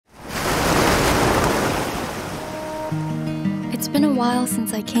It's been a while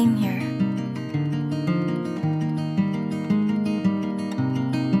since I came here.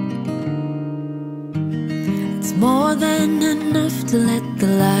 It's more than enough to let the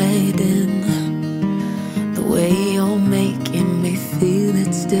light in. The way you're making me feel,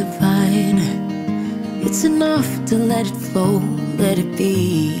 it's divine. It's enough to let it flow, let it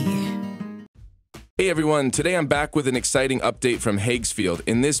be. Hey everyone, today I'm back with an exciting update from Higgsfield.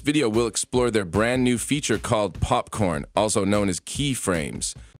 In this video, we'll explore their brand new feature called Popcorn, also known as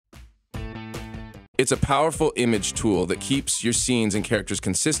keyframes. It's a powerful image tool that keeps your scenes and characters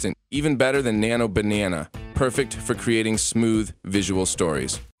consistent, even better than Nano Banana, perfect for creating smooth visual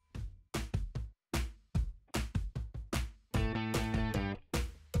stories.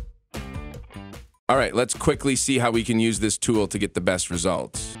 All right, let's quickly see how we can use this tool to get the best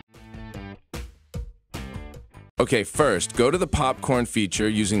results. Okay, first, go to the Popcorn feature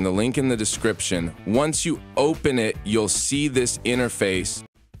using the link in the description. Once you open it, you'll see this interface.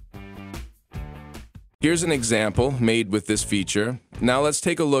 Here's an example made with this feature. Now let's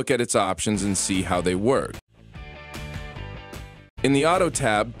take a look at its options and see how they work. In the Auto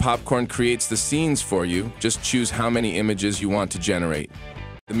tab, Popcorn creates the scenes for you. Just choose how many images you want to generate.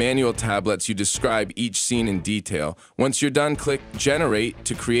 The Manual tab lets you describe each scene in detail. Once you're done, click Generate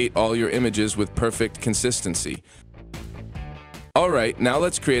to create all your images with perfect consistency. Alright, now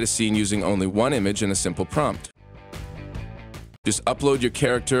let's create a scene using only one image and a simple prompt. Just upload your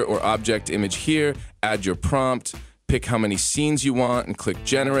character or object image here, add your prompt, pick how many scenes you want and click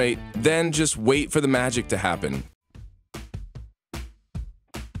Generate, then just wait for the magic to happen.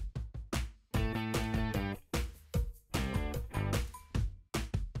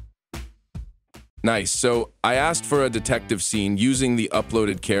 Nice, so I asked for a detective scene using the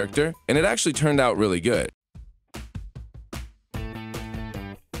uploaded character, and it actually turned out really good.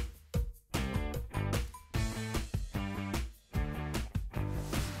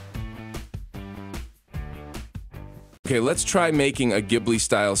 Okay, let's try making a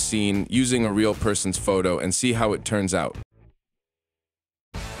Ghibli-style scene using a real person's photo and see how it turns out.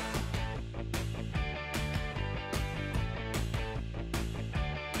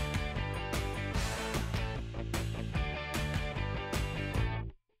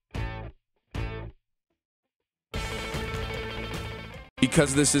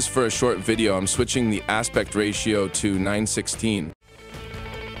 Because this is for a short video, I'm switching the aspect ratio to 9:16.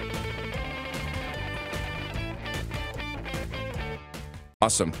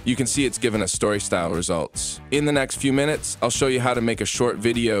 Awesome. You can see it's given us story style results. In the next few minutes, I'll show you how to make a short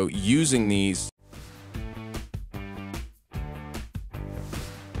video using these.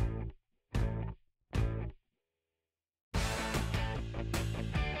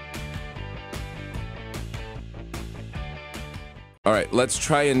 All right, let's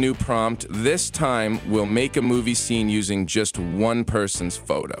try a new prompt. This time, we'll make a movie scene using just one person's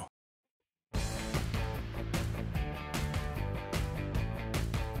photo.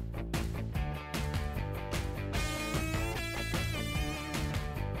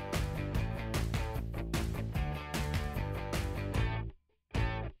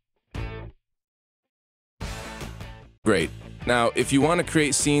 Great. Now, if you want to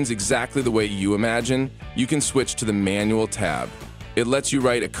create scenes exactly the way you imagine, you can switch to the Manual tab. It lets you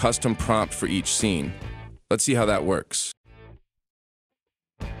write a custom prompt for each scene. Let's see how that works.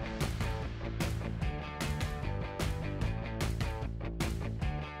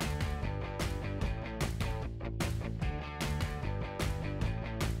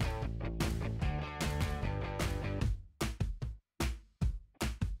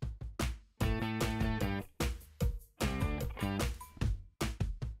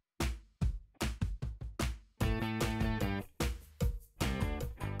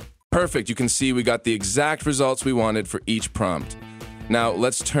 Perfect, you can see we got the exact results we wanted for each prompt. Now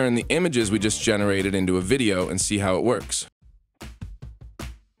let's turn the images we just generated into a video and see how it works.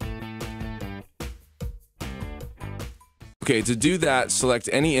 Okay, to do that, select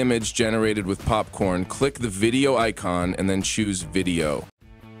any image generated with Popcorn, click the video icon, and then choose Video.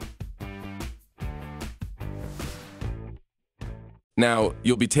 Now,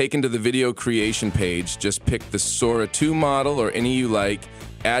 you'll be taken to the video creation page. Just pick the Sora 2 model or any you like,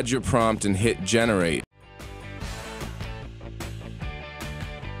 add your prompt, and hit Generate.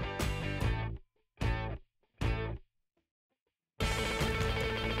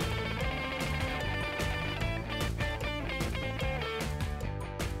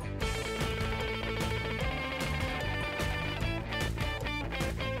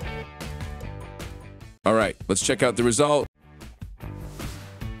 All right, let's check out the result.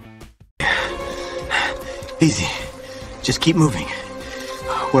 Easy. Just keep moving.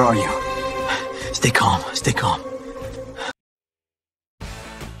 Where are you? Stay calm. Stay calm.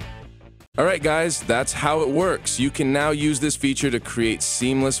 All right, guys, that's how it works. You can now use this feature to create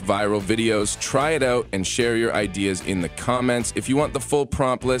seamless viral videos. Try it out and share your ideas in the comments. If you want the full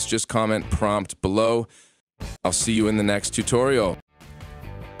prompt list, just comment prompt below. I'll see you in the next tutorial.